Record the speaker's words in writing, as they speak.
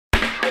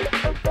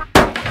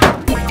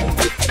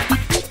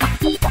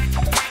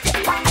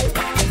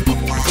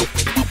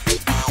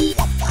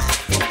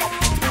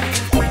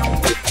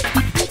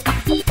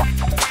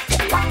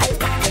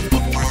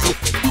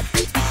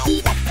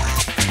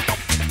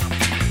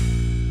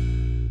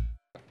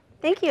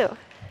Thank you.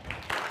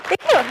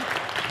 Thank you.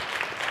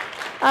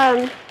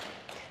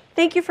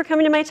 Thank you for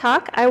coming to my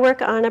talk. I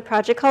work on a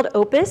project called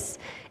OPUS.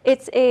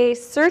 It's a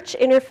search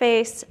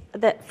interface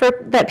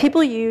that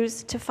people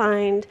use to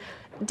find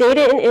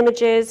data and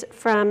images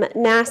from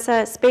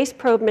NASA space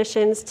probe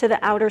missions to the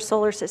outer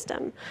solar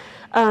system.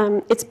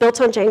 It's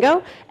built on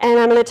Django, and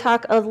I'm going to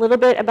talk a little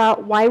bit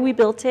about why we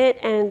built it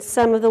and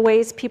some of the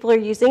ways people are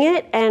using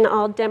it, and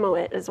I'll demo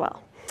it as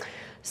well.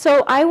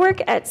 So I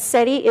work at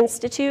SETI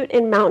Institute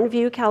in Mountain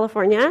View,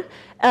 California.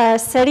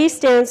 SETI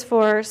stands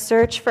for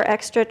Search for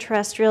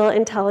Extraterrestrial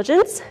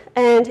Intelligence,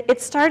 and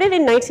it started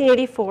in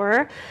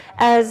 1984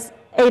 as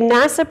a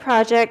NASA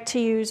project to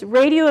use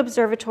radio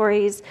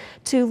observatories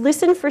to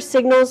listen for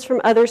signals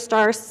from other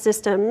star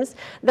systems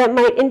that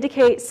might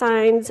indicate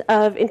signs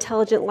of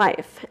intelligent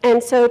life.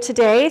 And so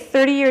today,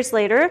 30 years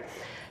later,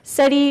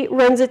 SETI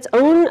runs its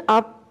own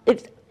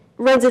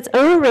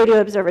radio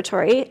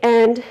observatory,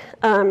 and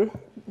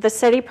the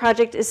SETI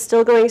project is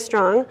still going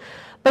strong.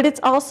 But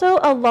it's also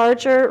a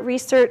larger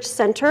research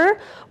center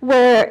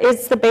where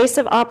it's the base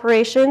of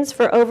operations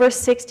for over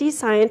 60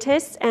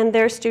 scientists and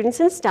their students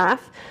and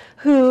staff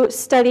who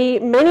study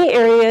many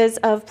areas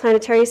of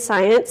planetary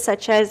science,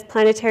 such as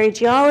planetary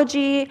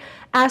geology,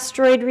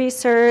 asteroid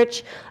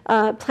research,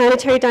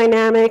 planetary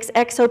dynamics,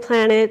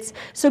 exoplanets.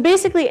 So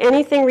basically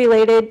anything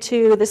related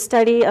to the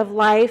study of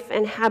life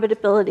and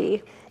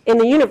habitability in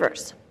the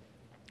universe.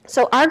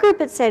 So our group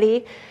at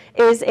SETI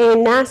is a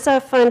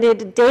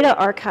NASA-funded data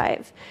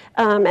archive,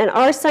 and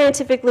our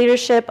scientific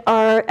leadership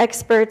are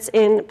experts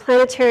in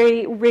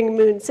planetary ring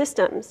moon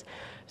systems.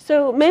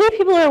 So many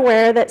people are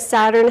aware that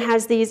Saturn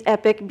has these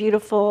epic,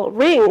 beautiful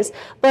rings,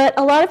 but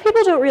a lot of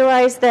people don't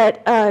realize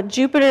that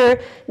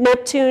Jupiter,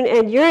 Neptune,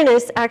 and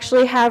Uranus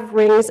actually have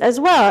rings as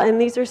well,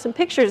 and these are some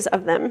pictures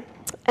of them.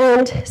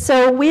 And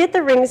so we at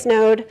the Rings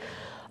Node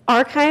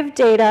archive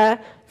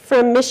data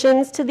from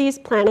missions to these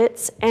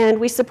planets, and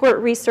we support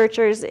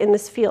researchers in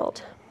this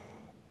field.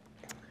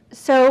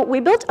 So we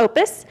built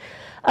OPUS.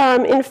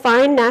 In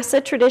fine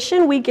NASA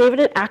tradition, we gave it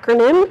an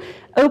acronym.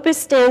 OPUS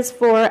stands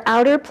for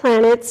Outer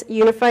Planets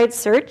Unified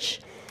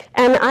Search.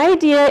 And the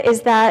idea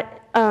is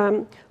that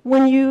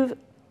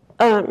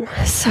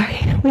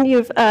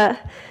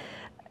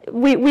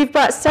we've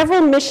brought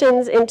several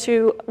missions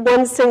into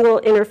one single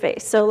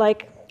interface. So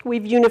like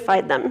we've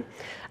unified them.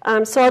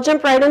 So I'll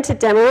jump right into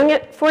demoing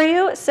it for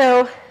you.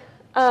 So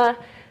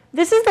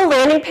this is the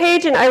landing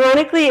page, and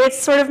ironically, it's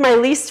sort of my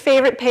least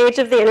favorite page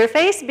of the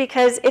interface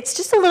because it's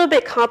just a little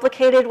bit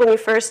complicated when you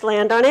first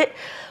land on it.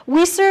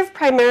 We serve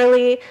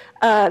primarily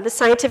the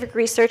scientific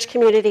research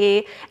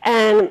community,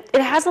 and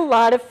it has a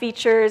lot of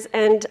features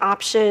and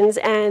options,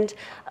 and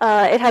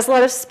it has a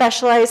lot of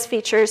specialized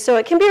features, so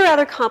it can be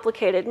rather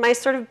complicated. My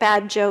sort of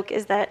bad joke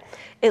is that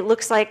it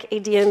looks like a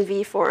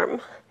DMV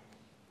form.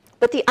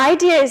 But the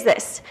idea is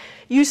this.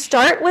 You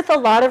start with a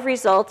lot of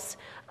results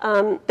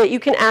that you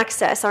can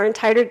access, our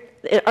entire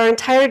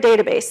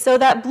database. So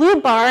that blue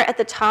bar at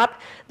the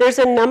top, there's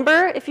a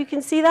number, if you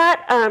can see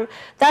that.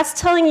 That's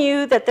telling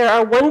you that there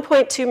are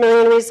 1.2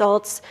 million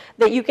results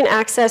that you can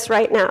access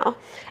right now.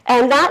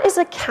 And that is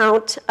a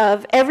count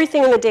of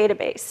everything in the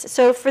database.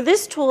 So for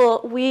this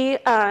tool, we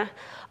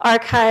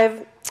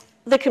archive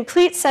the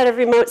complete set of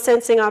remote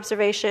sensing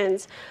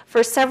observations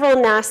for several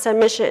NASA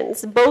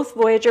missions, both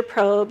Voyager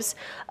probes,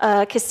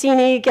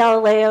 Cassini,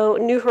 Galileo,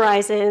 New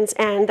Horizons,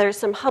 and there's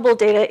some Hubble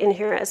data in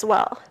here as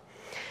well.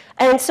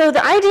 And so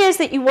the idea is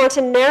that you want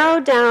to narrow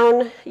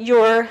down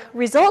your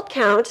result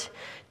count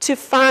to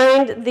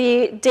find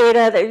the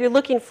data that you're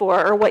looking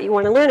for or what you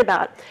want to learn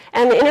about.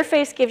 And the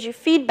interface gives you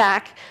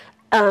feedback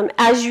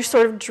as you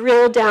sort of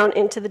drill down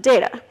into the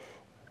data.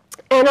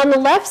 And on the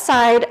left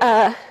side,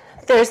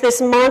 there's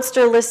this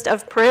monster list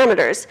of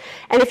parameters.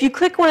 And if you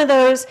click one of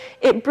those,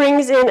 it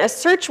brings in a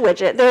search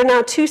widget. There are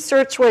now 2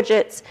 search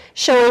widgets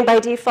showing by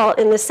default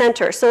in the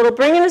center. So it'll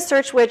bring in a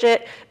search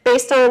widget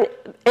based on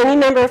any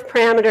number of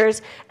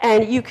parameters,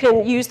 and you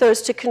can use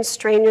those to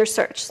constrain your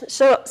search.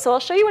 So I'll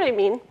show you what I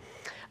mean.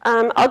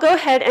 I'll go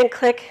ahead and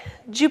click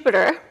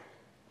Jupiter.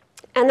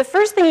 And the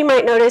first thing you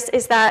might notice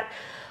is that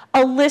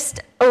a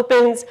list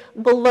opens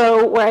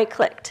below where I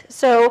clicked.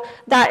 So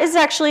that is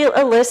actually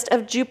a list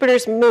of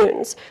Jupiter's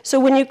moons. So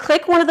when you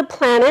click one of the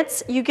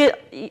planets, you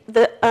get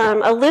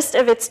a list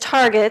of its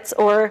targets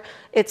or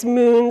its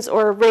moons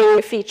or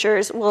ring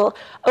features will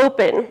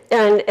open,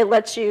 and it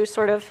lets you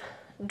sort of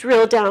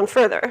drill down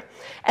further.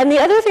 And the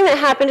other thing that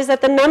happened is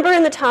that the number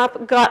in the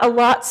top got a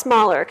lot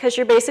smaller because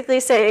you're basically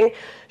saying,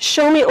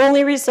 show me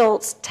only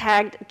results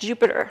tagged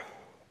Jupiter.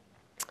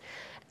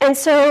 And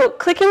so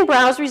clicking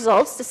Browse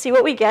Results to see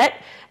what we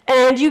get,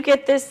 and you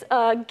get this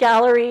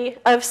gallery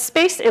of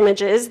space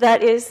images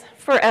that is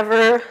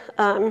forever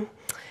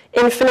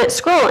infinite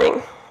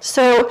scrolling.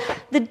 So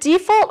the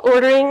default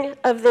ordering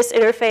of this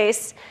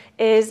interface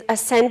is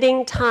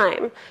ascending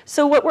time.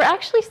 So what we're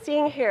actually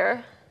seeing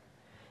here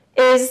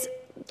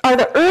are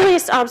the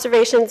earliest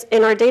observations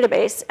in our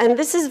database, and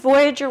this is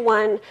Voyager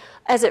 1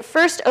 as it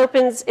first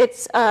opens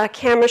its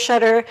camera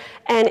shutter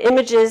and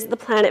images the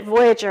planet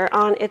Voyager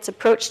on its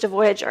approach to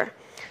Voyager.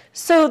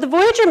 So the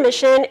Voyager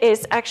mission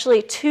is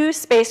actually 2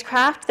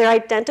 spacecraft. They're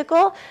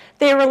identical.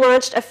 They were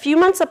launched a few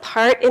months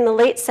apart in the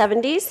late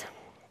 70s.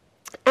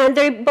 And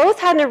they both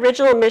had an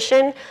original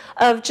mission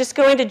of just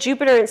going to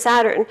Jupiter and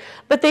Saturn.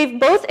 But they've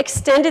both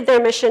extended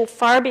their mission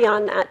far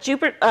beyond that.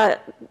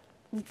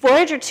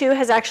 Voyager 2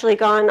 has actually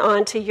gone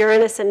on to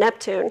Uranus and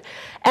Neptune.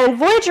 And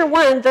Voyager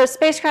 1, the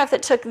spacecraft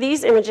that took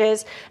these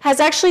images, has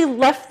actually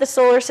left the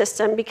solar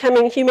system,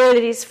 becoming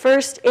humanity's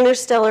first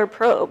interstellar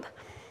probe.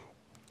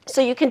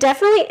 So you can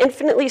definitely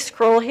infinitely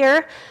scroll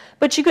here,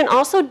 but you can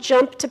also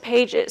jump to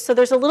pages. So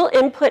there's a little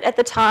input at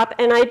the top,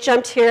 and I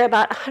jumped here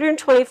about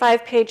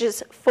 125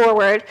 pages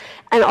forward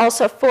and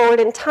also forward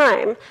in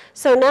time.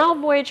 So now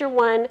Voyager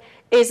 1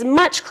 is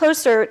much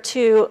closer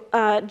to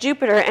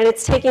Jupiter, and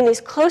it's taking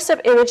these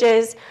close-up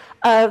images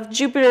of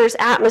Jupiter's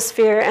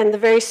atmosphere and the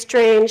very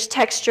strange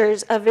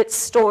textures of its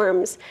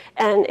storms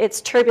and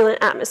its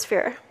turbulent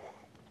atmosphere.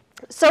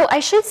 So I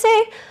should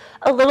say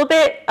a little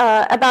bit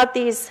about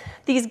these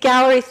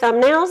gallery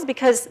thumbnails,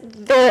 because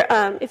they're,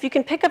 if you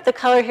can pick up the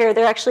color here,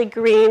 they're actually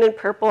green and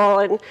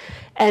purple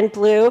and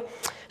blue.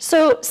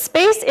 So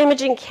space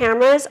imaging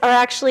cameras are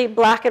actually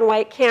black and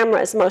white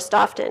cameras most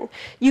often.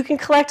 You can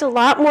collect a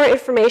lot more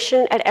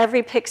information at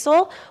every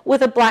pixel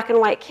with a black and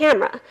white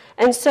camera.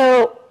 And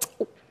so,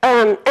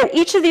 and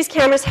each of these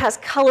cameras has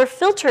color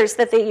filters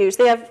that they use.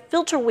 They have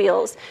filter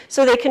wheels,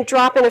 so they can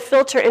drop in a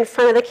filter in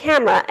front of the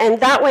camera, and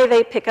that way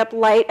they pick up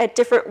light at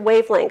different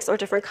wavelengths or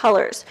different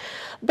colors.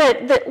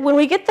 But when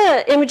we get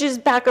the images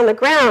back on the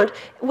ground,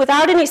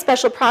 without any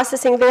special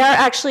processing, they are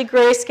actually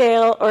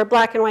grayscale or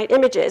black and white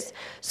images.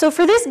 So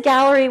for this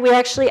gallery, we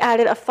actually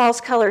added a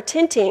false color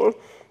tinting,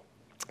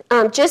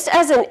 just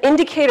as an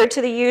indicator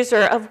to the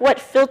user of what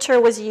filter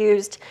was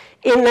used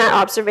in that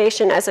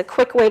observation as a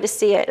quick way to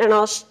see it. And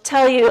I'll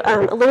tell you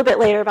a little bit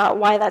later about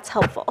why that's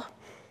helpful.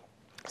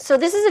 So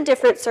this is a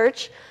different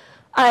search.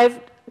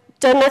 I've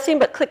done nothing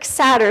but click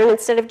Saturn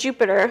instead of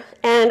Jupiter,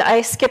 and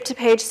I skipped to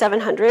page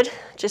 700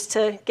 just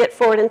to get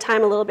forward in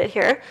time a little bit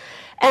here.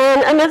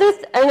 And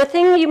another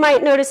thing you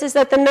might notice is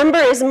that the number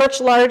is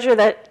much larger,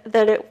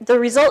 the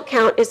result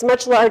count is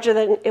much larger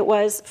than it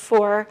was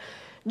for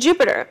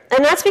Jupiter.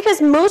 And that's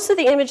because most of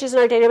the images in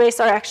our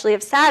database are actually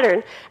of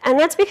Saturn, and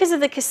that's because of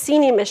the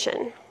Cassini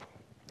mission.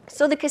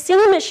 So the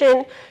Cassini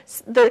mission,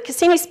 the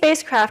Cassini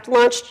spacecraft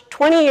launched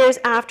 20 years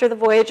after the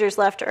Voyagers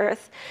left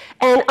Earth.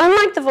 And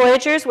unlike the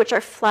Voyagers, which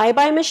are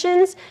flyby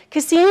missions,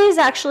 Cassini is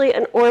actually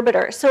an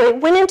orbiter. So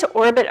it went into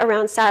orbit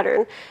around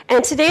Saturn.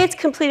 And today it's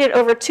completed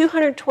over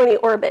 220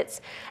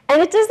 orbits.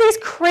 And it does these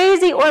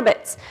crazy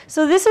orbits.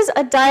 So this is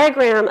a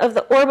diagram of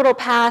the orbital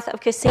path of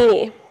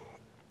Cassini.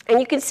 And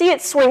you can see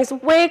it swings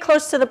way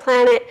close to the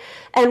planet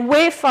and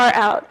way far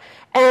out.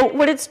 And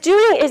what it's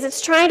doing is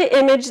it's trying to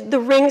image the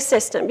ring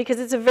system, because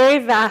it's a very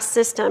vast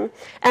system.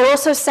 And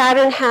also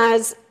Saturn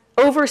has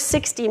over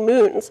 60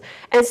 moons.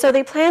 And so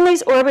they plan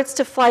these orbits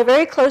to fly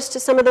very close to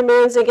some of the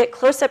moons and get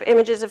close-up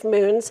images of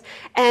moons,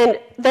 and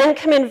then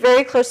come in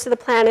very close to the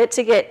planet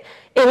to get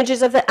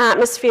images of the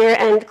atmosphere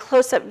and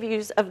close-up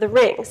views of the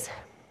rings.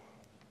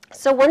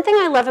 So one thing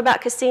I love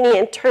about Cassini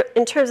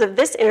in terms of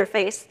this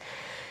interface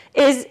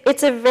is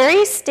it's a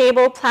very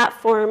stable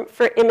platform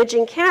for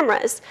imaging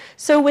cameras.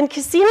 So when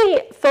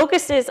Cassini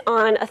focuses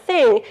on a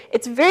thing,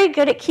 it's very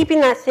good at keeping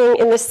that thing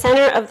in the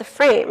center of the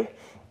frame.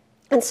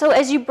 And so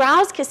as you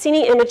browse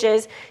Cassini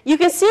images, you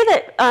can see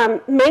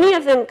that many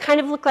of them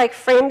kind of look like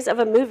frames of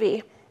a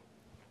movie.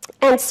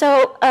 And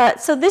so,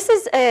 so this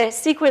is a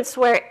sequence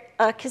where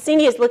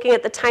Cassini is looking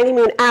at the tiny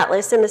moon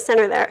Atlas in the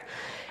center there.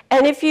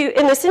 And if you,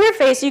 in this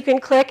interface, you can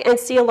click and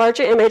see a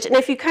larger image. And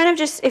if you kind of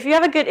just, if you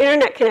have a good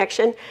internet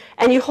connection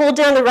and you hold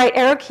down the right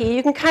arrow key,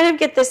 you can kind of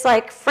get this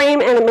like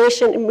frame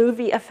animation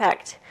movie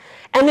effect.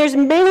 And there's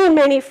many,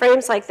 many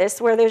frames like this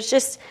where there's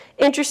just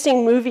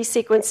interesting movie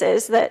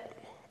sequences that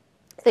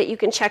you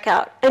can check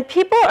out. And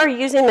people are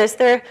using this.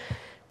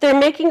 They're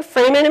making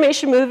frame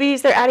animation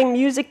movies, they're adding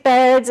music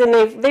beds, and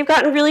they've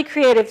gotten really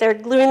creative. They're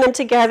gluing them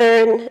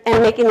together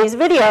and making these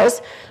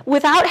videos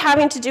without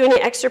having to do any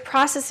extra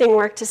processing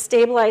work to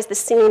stabilize the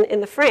scene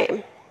in the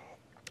frame.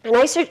 And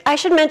I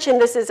should mention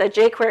this is a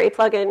jQuery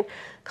plugin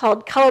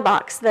called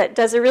Colorbox that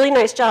does a really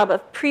nice job of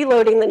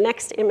preloading the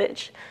next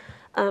image.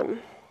 So I'm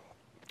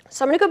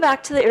going to go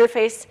back to the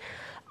interface,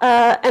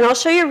 and I'll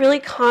show you a really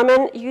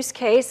common use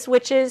case,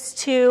 which is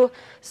to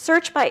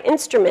search by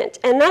instrument.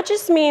 And that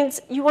just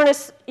means you want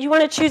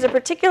to choose a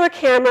particular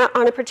camera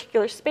on a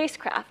particular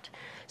spacecraft.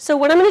 So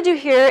what I'm going to do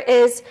here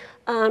is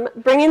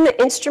bring in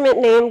the instrument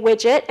name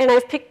widget, and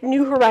I've picked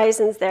New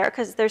Horizons there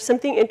because there's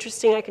something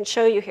interesting I can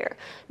show you here.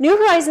 New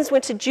Horizons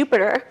went to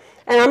Jupiter,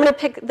 and I'm going to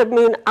pick the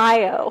moon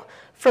Io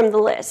from the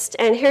list.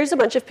 And here's a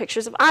bunch of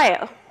pictures of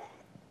Io.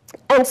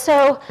 And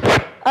so,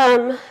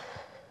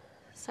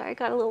 sorry, I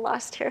got a little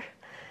lost here.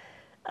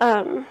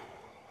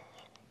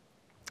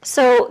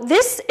 So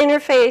this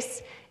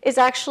interface is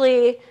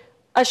actually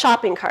a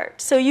shopping cart.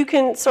 So you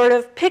can sort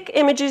of pick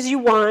images you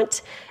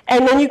want,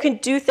 and then you can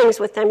do things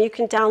with them. You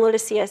can download a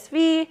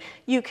CSV,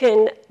 you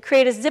can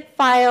create a zip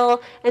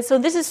file, and so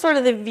this is sort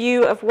of the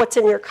view of what's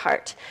in your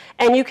cart.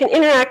 And you can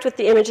interact with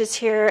the images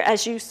here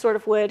as you sort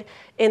of would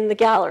in the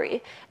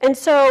gallery. And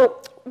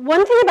so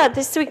one thing about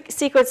this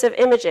sequence of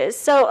images,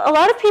 so a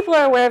lot of people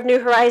are aware of New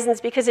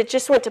Horizons because it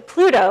just went to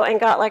Pluto and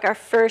got like our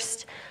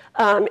first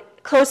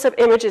close-up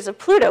images of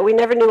Pluto. We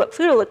never knew what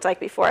Pluto looked like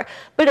before.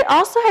 But it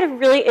also had a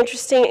really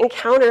interesting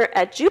encounter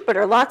at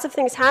Jupiter. Lots of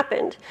things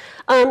happened.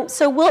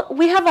 So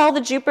we have all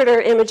the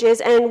Jupiter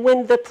images, and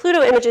when the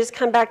Pluto images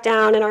come back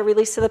down and are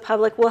released to the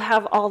public, we'll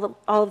have all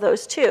of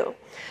those too.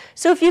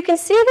 So if you can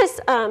see this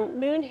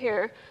moon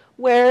here,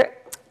 where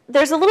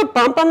there's a little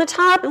bump on the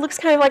top, it looks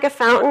kind of like a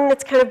fountain,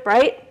 it's kind of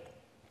bright.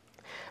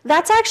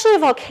 That's actually a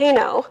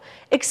volcano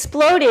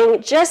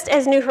exploding just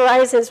as New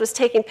Horizons was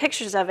taking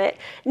pictures of it.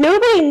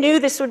 Nobody knew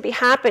this would be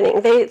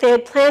happening. They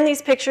had planned these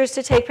pictures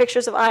to take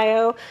pictures of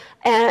Io,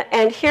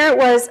 and here it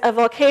was, a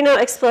volcano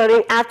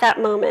exploding at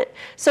that moment.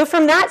 So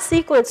from that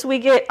sequence, we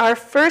get our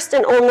first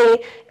and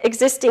only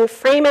existing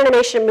frame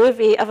animation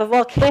movie of a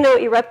volcano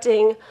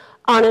erupting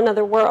on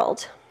another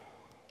world.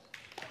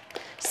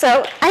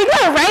 So, I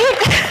know,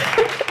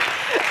 right?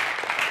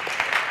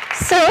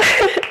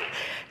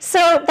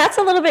 So that's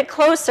a little bit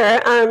closer.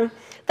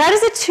 That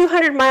is a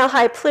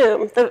 200-mile-high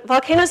plume. The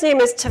volcano's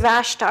name is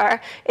Tavashtar.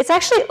 It's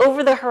actually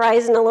over the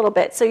horizon a little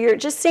bit, so you're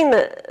just seeing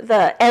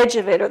the edge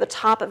of it or the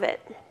top of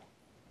it.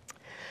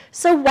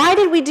 So why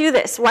did we do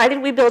this? Why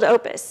did we build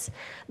OPUS?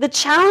 The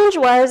challenge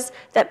was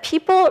that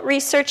people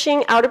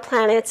researching outer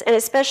planets, and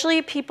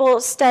especially people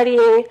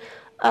studying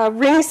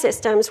ring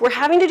systems, were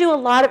having to do a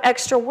lot of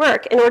extra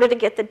work in order to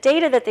get the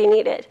data that they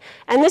needed.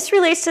 And this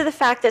relates to the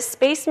fact that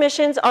space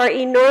missions are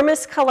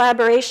enormous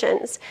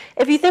collaborations.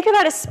 If you think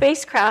about a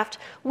spacecraft,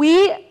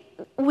 we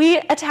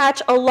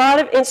attach a lot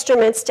of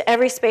instruments to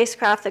every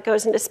spacecraft that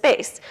goes into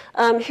space.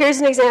 Here's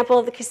an example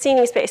of the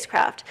Cassini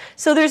spacecraft.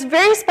 So there's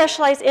very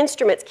specialized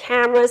instruments,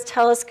 cameras,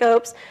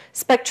 telescopes,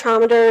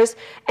 spectrometers,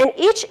 and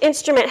each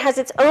instrument has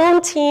its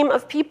own team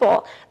of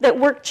people that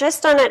work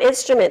just on that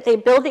instrument. They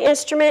build the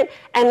instrument,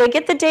 and they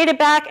get the data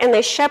back, and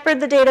they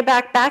shepherd the data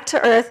back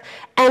to Earth,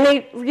 and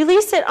they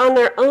release it on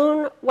their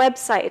own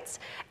websites.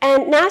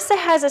 And NASA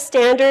has a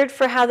standard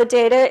for how the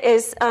data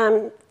is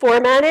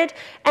formatted,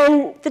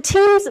 and the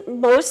teams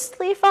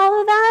mostly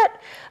follow that.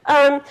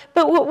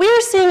 But what we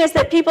were seeing is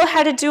that people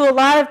had to do a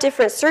lot of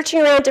different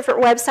searching around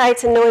different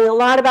websites and knowing a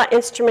lot about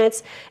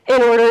instruments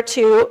in order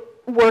to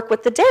work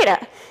with the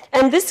data.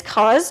 And this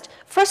caused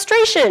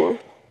frustration.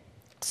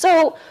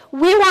 So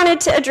we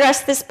wanted to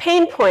address this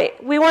pain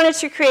point. We wanted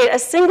to create a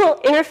single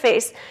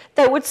interface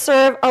that would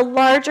serve a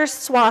larger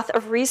swath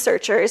of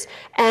researchers,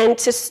 and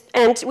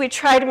we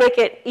tried to make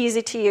it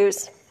easy to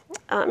use.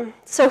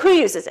 So who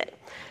uses it?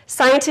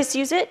 Scientists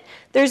use it.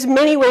 There's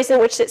many ways in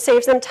which it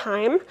saves them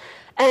time.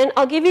 And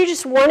I'll give you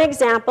just one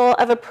example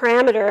of a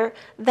parameter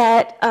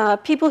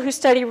that people who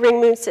study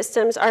ring moon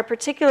systems are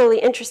particularly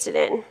interested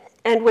in,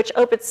 and which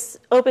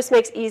OPUS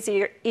makes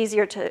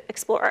easier to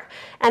explore.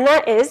 And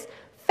that is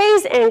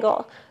phase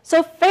angle.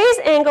 So phase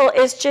angle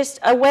is just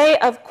a way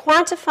of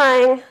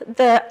quantifying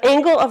the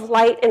angle of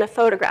light in a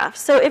photograph.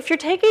 So if you're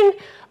taking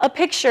a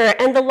picture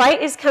and the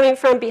light is coming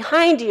from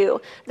behind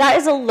you, that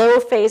is a low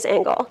phase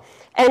angle.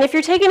 And if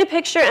you're taking a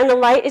picture and the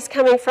light is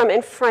coming from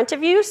in front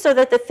of you so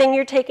that the thing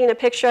you're taking a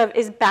picture of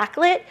is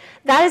backlit,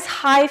 that is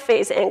high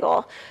phase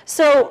angle.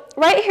 So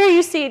right here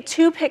you see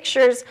two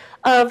pictures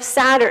of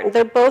Saturn.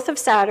 They're both of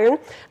Saturn.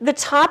 The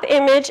top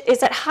image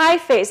is at high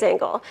phase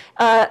angle.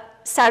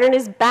 Saturn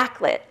is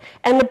backlit.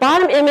 And the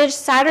bottom image,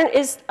 Saturn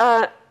is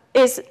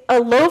a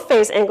low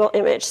phase angle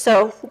image.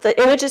 So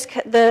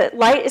the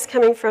light is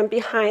coming from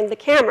behind the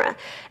camera.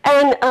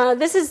 And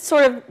this is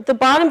sort of, the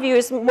bottom view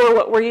is more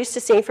what we're used to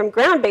seeing from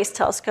ground-based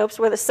telescopes,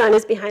 where the sun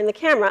is behind the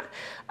camera.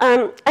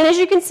 And as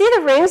you can see,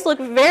 the rings look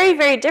very,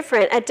 very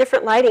different at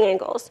different lighting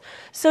angles.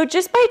 So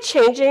just by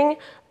changing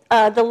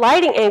the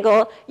lighting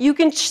angle, you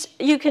can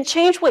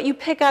change what you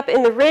pick up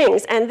in the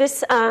rings. And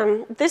this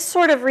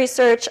sort of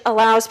research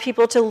allows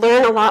people to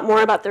learn a lot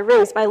more about the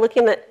rings by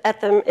looking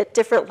at them at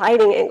different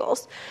lighting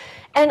angles.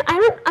 And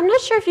I'm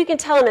not sure if you can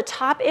tell in the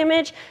top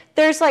image,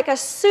 there's like a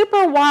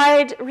super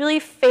wide, really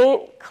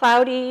faint,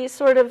 cloudy,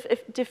 sort of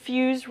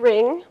diffuse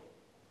ring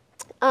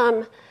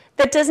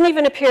that doesn't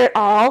even appear at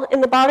all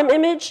in the bottom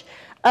image.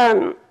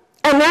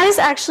 And that is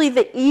actually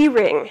the E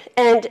ring.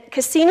 And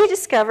Cassini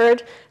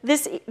discovered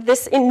this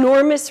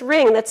enormous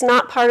ring that's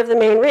not part of the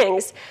main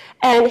rings.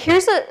 And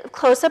here's a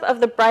close-up of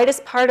the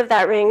brightest part of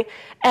that ring.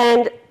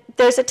 And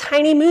there's a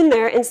tiny moon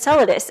there,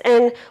 Enceladus.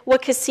 And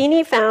what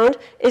Cassini found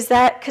is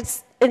that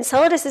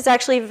Enceladus is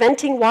actually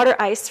venting water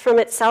ice from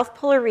its south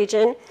polar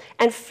region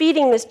and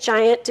feeding this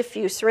giant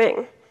diffuse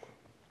ring.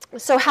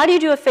 So how do you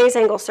do a phase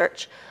angle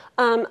search?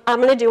 I'm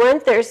going to do one.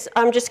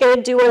 I'm just going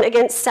to do one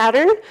against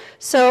Saturn.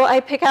 So I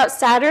pick out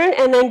Saturn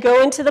and then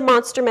go into the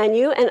monster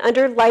menu, and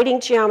under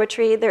lighting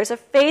geometry, there's a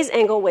phase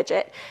angle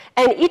widget.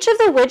 And each of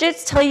the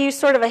widgets tell you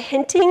sort of a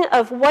hinting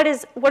of what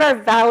are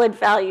valid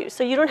values.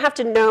 So you don't have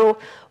to know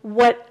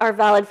what are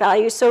valid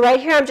values. So right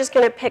here, I'm just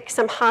going to pick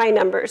some high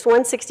numbers,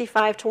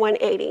 165 to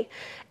 180.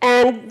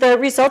 And the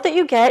result that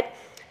you get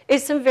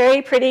is some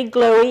very pretty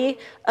glowy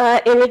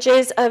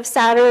images of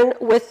Saturn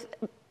with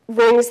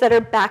rings that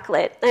are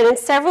backlit. And in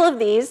several of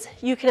these,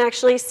 you can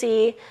actually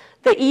see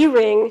the E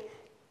ring,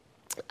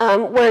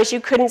 whereas you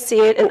couldn't see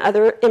it in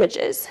other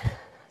images.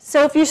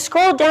 So if you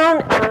scroll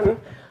down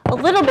a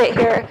little bit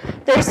here,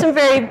 there's some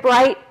very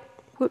bright,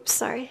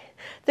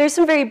 there's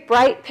some very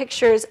bright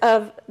pictures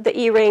of the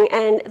E ring,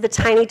 and the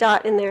tiny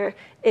dot in there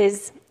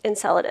is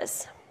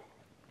Enceladus.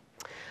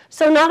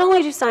 So not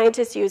only do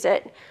scientists use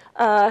it,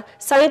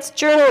 science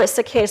journalists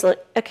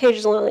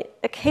occasionally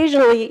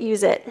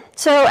use it.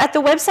 So at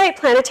the website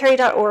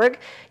planetary.org,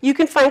 you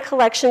can find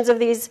collections of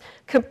these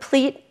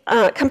complete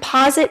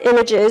composite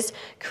images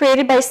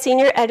created by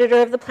senior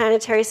editor of the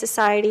Planetary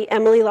Society,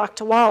 Emily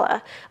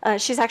Lakdawala.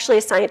 She's actually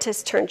a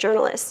scientist turned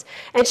journalist.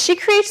 And she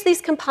creates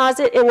these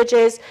composite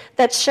images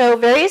that show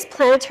various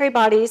planetary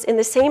bodies in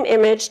the same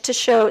image to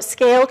show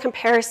scale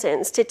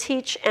comparisons, to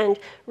teach and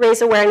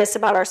raise awareness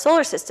about our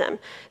solar system.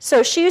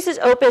 So she uses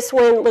OPUS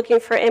when looking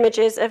for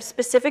images of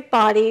specific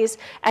bodies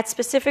at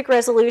specific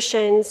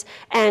resolutions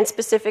and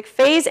specific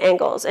phase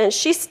angles. And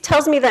she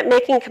tells me that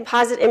making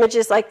composite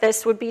images like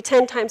this would be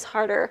 10 times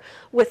harder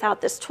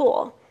without this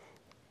tool.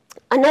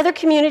 Another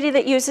community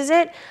that uses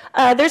it,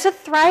 there's a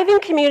thriving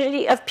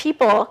community of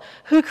people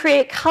who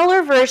create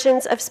color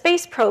versions of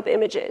space probe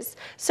images.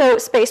 So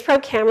space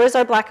probe cameras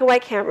are black and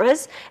white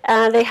cameras.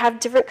 They have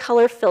different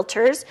color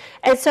filters.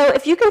 And so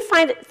if you can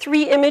find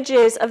 3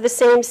 images of the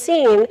same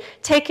scene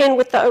taken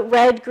with the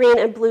red, green,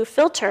 and blue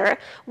filter,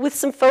 with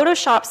some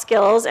Photoshop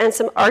skills and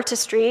some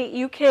artistry,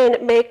 you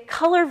can make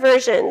color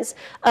versions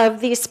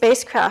of these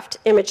spacecraft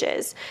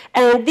images.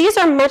 And these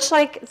are much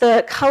like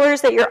the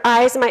colors that your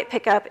eyes might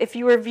pick up if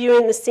you were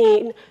viewing the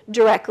scene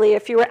directly,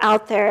 if you were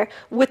out there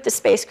with the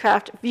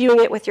spacecraft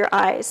viewing it with your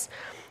eyes.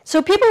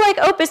 So people like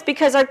OPUS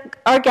because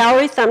our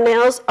gallery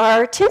thumbnails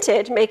are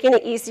tinted, making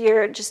it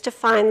easier just to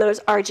find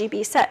those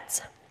RGB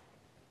sets.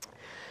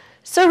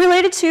 So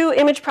related to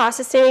image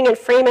processing and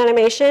frame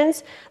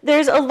animations,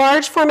 there's a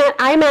large format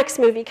IMAX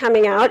movie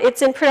coming out.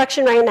 It's in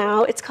production right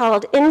now. It's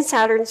called In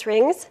Saturn's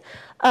Rings.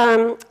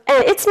 And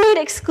it's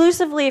made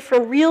exclusively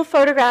from real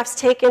photographs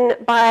taken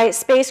by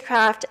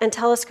spacecraft and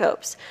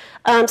telescopes.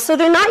 So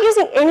they're not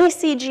using any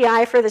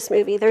CGI for this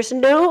movie. There's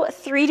no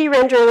 3D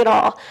rendering at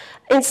all.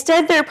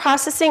 Instead, they're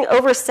processing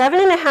over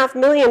 7.5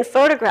 million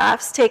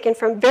photographs taken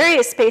from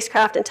various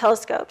spacecraft and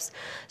telescopes.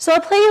 So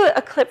I'll play you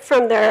a clip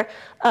from their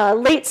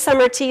late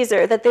summer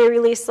teaser that they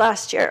released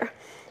last year.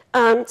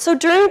 So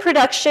during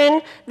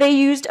production, they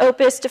used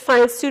OPUS to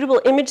find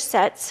suitable image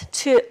sets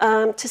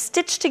to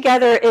stitch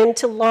together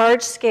into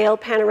large-scale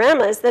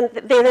panoramas. Then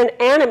they then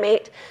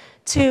animate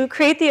to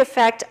create the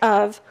effect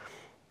of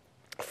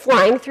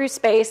flying through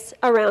space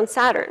around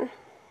Saturn.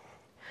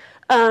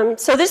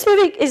 So this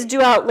movie is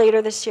due out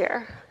later this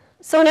year.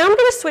 So now I'm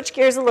going to switch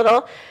gears a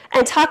little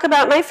and talk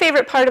about my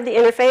favorite part of the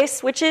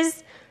interface, which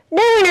is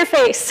no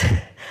interface.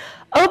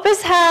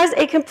 OPUS has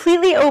a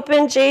completely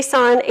open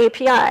JSON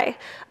API.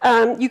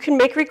 You can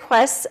make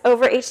requests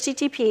over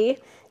HTTP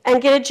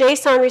and get a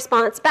JSON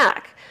response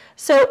back.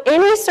 So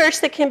any search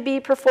that can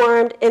be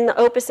performed in the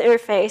OPUS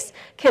interface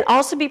can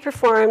also be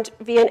performed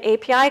via an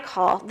API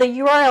call. The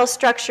URL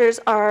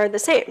structures are the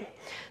same.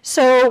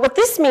 So what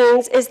this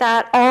means is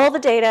that all the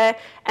data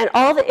and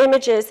all the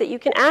images that you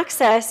can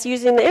access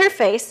using the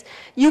interface,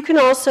 you can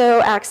also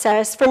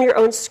access from your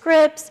own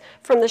scripts,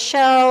 from the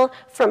shell,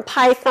 from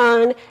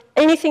Python,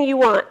 anything you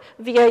want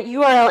via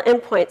URL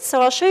endpoints.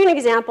 So I'll show you an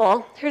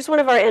example. Here's one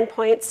of our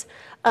endpoints.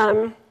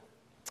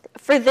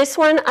 For this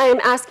one, I am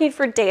asking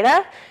for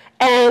data,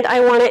 and I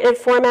want it in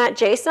format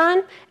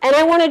JSON, and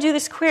I want to do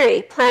this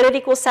query, planet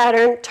equals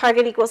Saturn,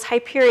 target equals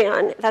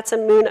Hyperion. That's a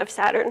moon of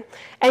Saturn.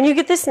 And you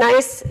get this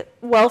nice,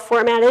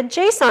 well-formatted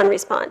JSON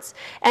response.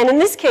 And in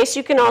this case,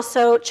 you can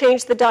also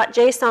change the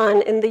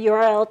 .json in the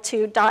URL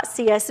to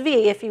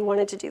 .csv if you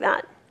wanted to do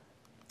that.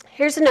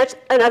 Here's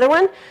another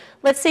one.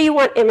 Let's say you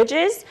want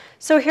images.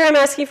 So here I'm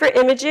asking for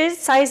images,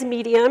 size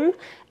medium,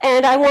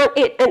 and I want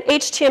an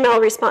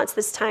HTML response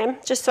this time,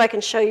 just so I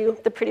can show you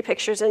the pretty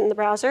pictures in the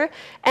browser.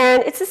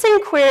 And it's the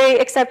same query,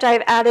 except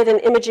I've added an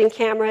imaging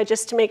camera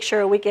just to make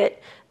sure we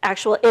get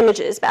actual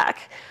images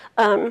back.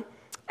 And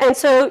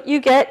so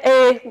you get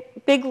a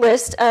big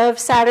list of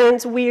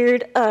Saturn's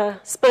weird,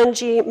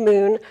 spongy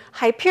moon,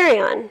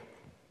 Hyperion.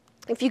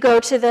 If you go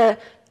to the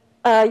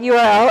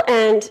URL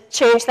and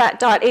change that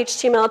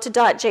 .html to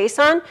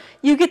 .json,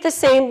 you get the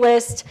same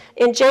list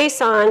in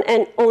JSON,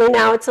 and only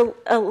now it's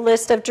a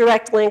list of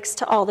direct links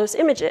to all those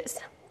images.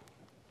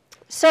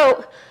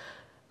 So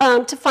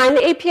To find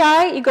the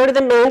API, you go to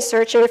the main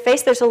search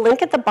interface. There's a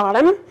link at the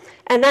bottom,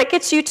 and that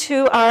gets you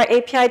to our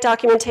API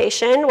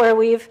documentation where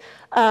we've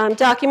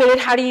documented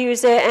how to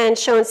use it and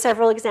shown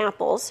several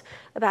examples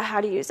about how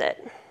to use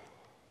it.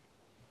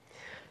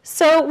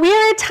 So we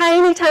are a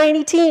tiny,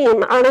 tiny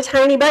team on a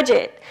tiny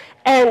budget.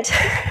 And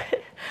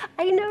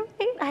I know,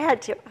 right? I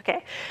had to,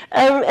 okay.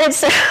 And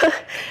so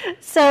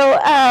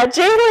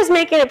Django is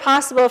making it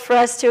possible for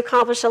us to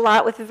accomplish a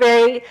lot with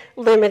very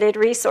limited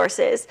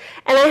resources.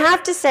 And I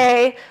have to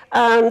say,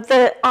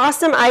 the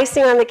awesome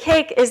icing on the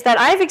cake is that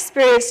I've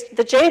experienced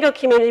the Django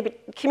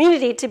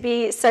community to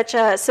be such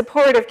a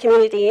supportive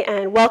community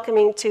and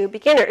welcoming to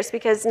beginners,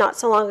 because not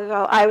so long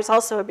ago, I was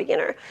also a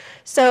beginner.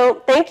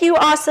 So thank you,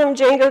 awesome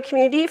Django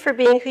community, for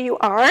being who you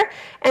are.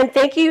 And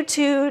thank you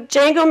to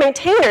Django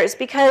maintainers,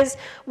 because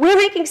we're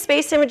making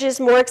space images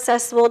more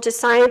accessible to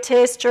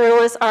scientists,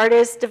 journalists,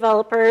 artists,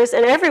 developers,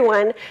 and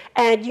everyone.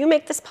 And you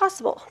make this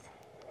possible.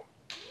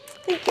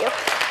 Thank you.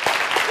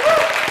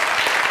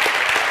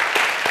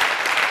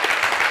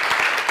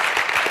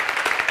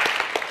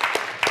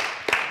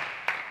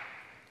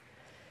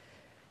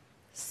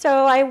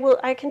 So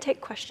I can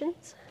take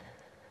questions,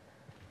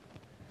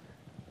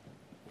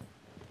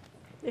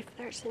 if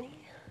there's any.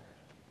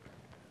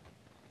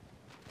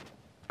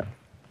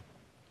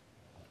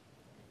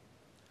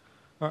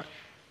 All right,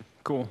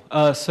 cool.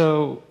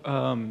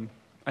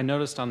 I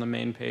noticed on the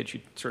main page,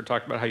 you sort of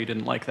talked about how you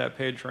didn't like that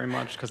page very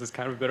much because it's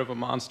kind of a bit of a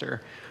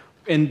monster.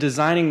 In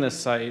designing this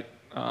site,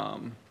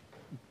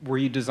 were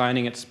you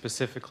designing it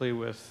specifically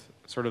with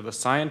sort of the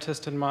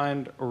scientist in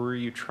mind, or were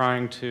you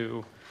trying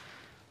to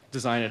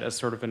design it as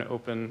sort of an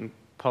open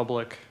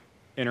public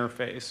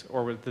interface,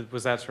 or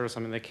was that sort of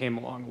something that came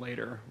along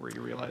later where you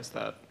realized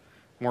that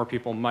more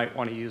people might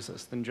want to use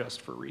this than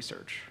just for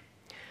research?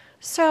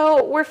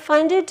 So we're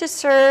funded to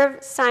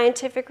serve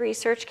scientific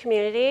research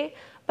community,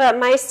 but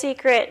my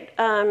secret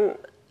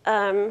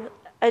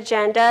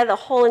agenda the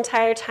whole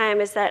entire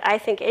time is that I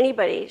think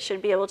anybody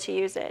should be able to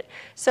use it.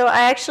 So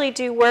I actually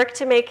do work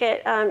to make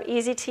it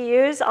easy to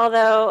use,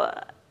 although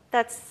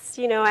that's,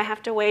 I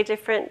have to weigh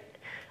different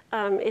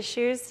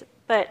issues.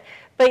 But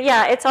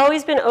yeah, it's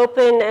always been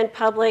open and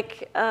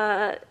public,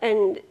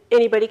 and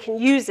anybody can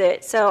use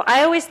it. So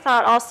I always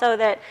thought also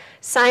that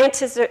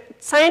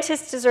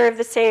scientists deserve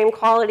the same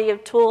quality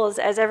of tools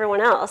as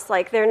everyone else.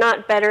 Like, they're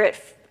not better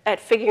at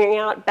figuring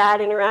out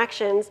bad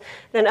interactions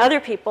than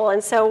other people,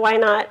 and so why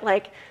not,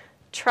 like,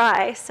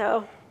 try?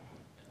 So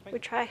we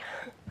try.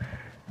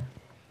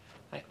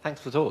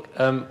 Thanks for the talk.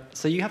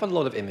 So you have a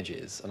lot of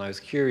images, and I was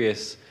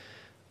curious,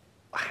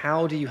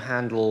 how do you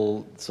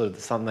handle sort of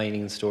the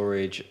thumbnailing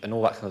storage and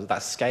all that kind of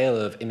that scale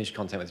of image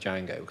content with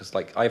Django? Because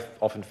like I've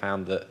often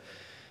found that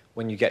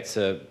when you get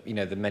to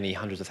the many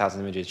hundreds of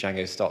thousands of images,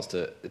 Django starts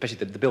to,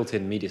 especially the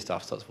built-in media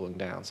stuff, starts falling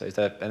down. So is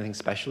there anything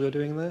special you're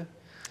doing there?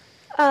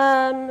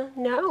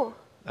 No.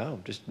 Oh,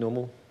 just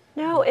normal?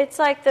 No, it's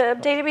like the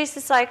database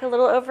is like a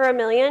little over 1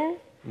 million.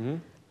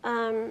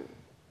 Mm-hmm.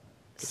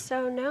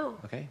 So no.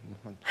 Okay,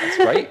 that's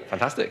great.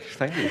 Fantastic.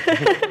 Thank you.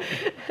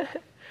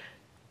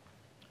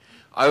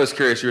 I was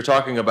curious, you were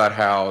talking about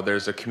how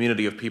there's a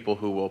community of people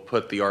who will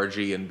put the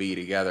RG and B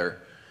together.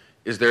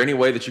 Is there any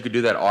way that you could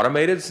do that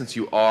automated since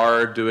you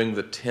are doing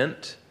the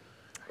tint?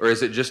 Or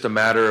is it just a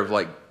matter of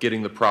like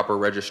getting the proper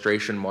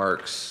registration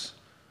marks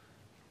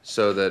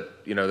so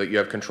that that you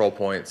have control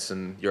points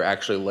and you're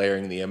actually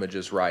layering the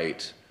images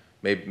right?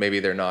 Maybe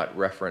they're not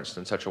referenced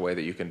in such a way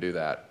that you can do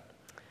that.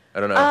 I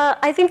don't know.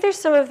 I think there's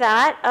some of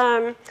that.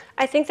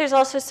 I think there's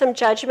also some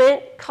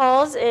judgment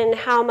calls in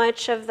how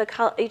much of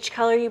each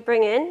color you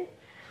bring in.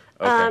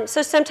 Okay.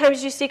 So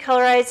sometimes you see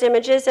colorized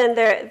images and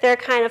they're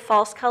kind of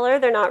false color.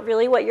 They're not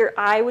really what your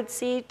eye would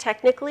see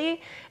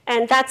technically,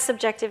 and that's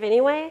subjective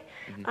anyway.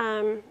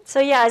 Mm-hmm.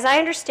 So yeah, as I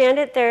understand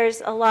it,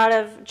 there's a lot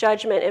of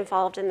judgment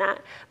involved in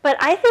that. But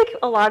I think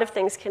a lot of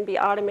things can be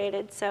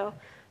automated, so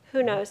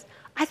who knows.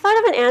 I thought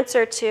of an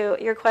answer to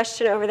your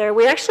question over there.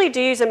 We actually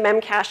do use a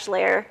memcache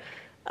layer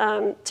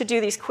to do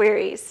these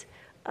queries.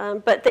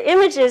 But the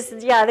images,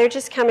 yeah, they're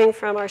just coming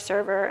from our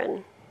server,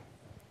 and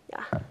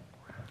yeah.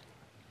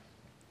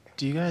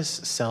 Do you guys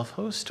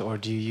self-host, or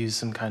do you use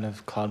some kind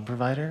of cloud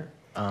provider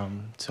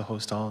to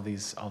host all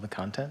the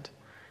content?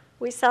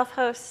 We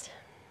self-host.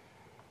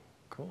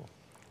 Cool.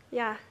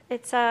 Yeah,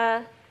 it's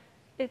Django,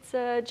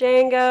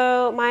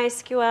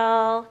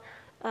 MySQL,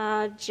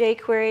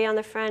 jQuery on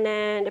the front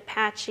end,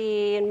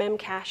 Apache, and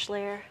memcache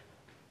layer.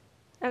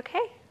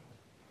 Okay.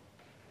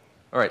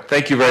 All right,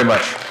 thank you very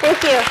much.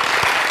 Thank you.